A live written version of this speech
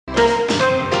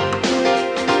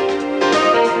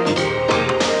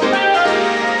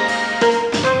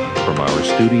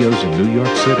studios in New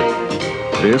York City.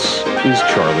 This is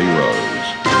Charlie Rose.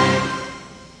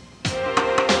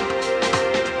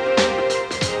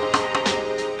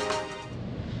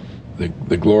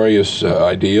 The glorious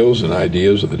ideals and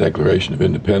ideas of the Declaration of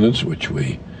Independence, which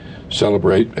we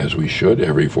celebrate, as we should,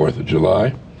 every 4th of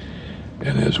July,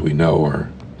 and as we know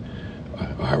are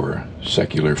our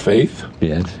secular faith,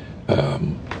 yes,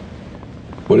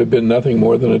 would have been nothing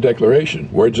more than a declaration,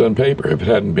 words on paper, if it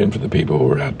hadn't been for the people who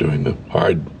were out doing the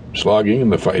hard slogging and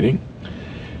the fighting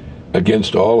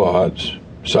against all odds,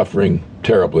 suffering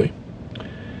terribly.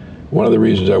 One of the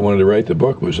reasons I wanted to write the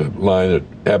book was a line that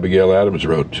Abigail Adams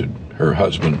wrote to her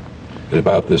husband at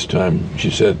about this time. She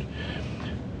said,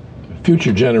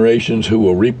 "Future generations who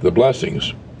will reap the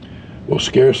blessings will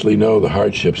scarcely know the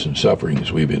hardships and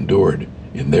sufferings we've endured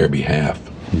in their behalf."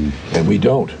 And we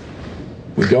don't.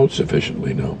 We don't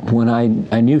sufficiently know. When I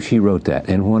knew she wrote that,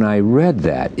 and when I read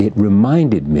that, it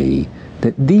reminded me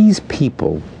that these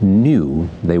people knew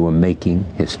they were making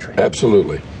history.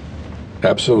 Absolutely.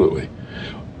 Absolutely.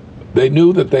 They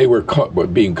knew that they were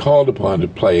being called upon to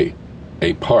play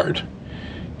a part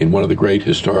in one of the great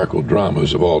historical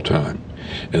dramas of all time,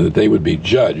 and that they would be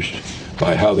judged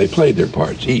by how they played their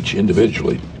parts, each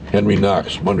individually. Henry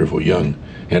Knox, wonderful young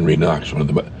Henry Knox, one of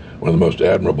the most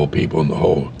admirable people in the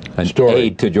whole story.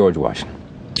 Aide to George Washington.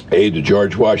 Aide to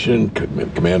George Washington,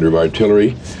 commander of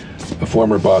artillery, a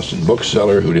former Boston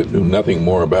bookseller who knew nothing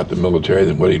more about the military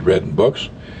than what he'd read in books,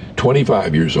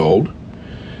 25 years old.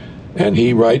 And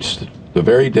he writes the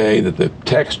very day that the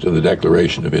text of the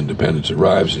Declaration of Independence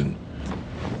arrives in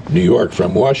New York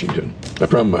from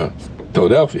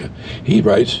Philadelphia. He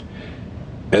writes,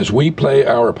 "As we play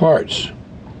our parts,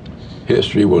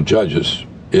 history will judge us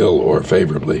ill or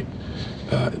favorably.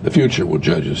 The future will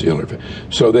judge us ill or favorably."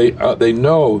 So they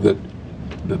know that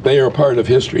they are a part of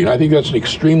history. And I think that's an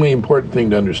extremely important thing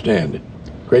to understand.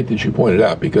 Great that you pointed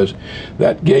out, because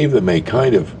that gave them a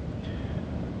kind of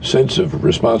sense of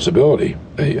responsibility,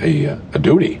 a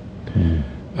duty.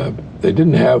 They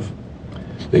didn't have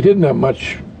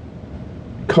much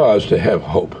cause to have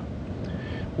hope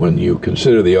when you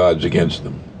consider the odds against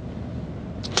them.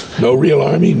 No real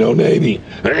army, no navy,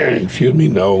 excuse me,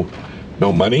 no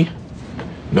money,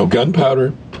 no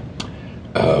gunpowder.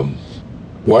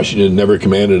 Washington never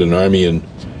commanded an army in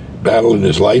battle in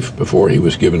his life before he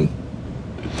was given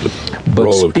the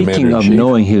role of commander-in-chief. But speaking of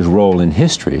knowing his role in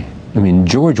history, I mean,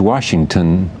 George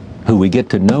Washington, who we get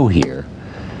to know here,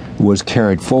 was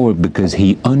carried forward because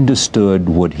he understood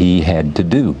what he had to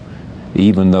do.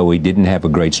 Even though he didn't have a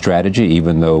great strategy,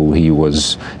 even though he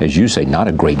was, as you say, not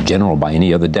a great general by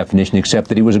any other definition except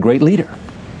that he was a great leader.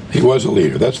 He was a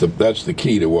leader. That's the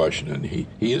key to Washington. He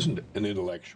isn't an intellectual.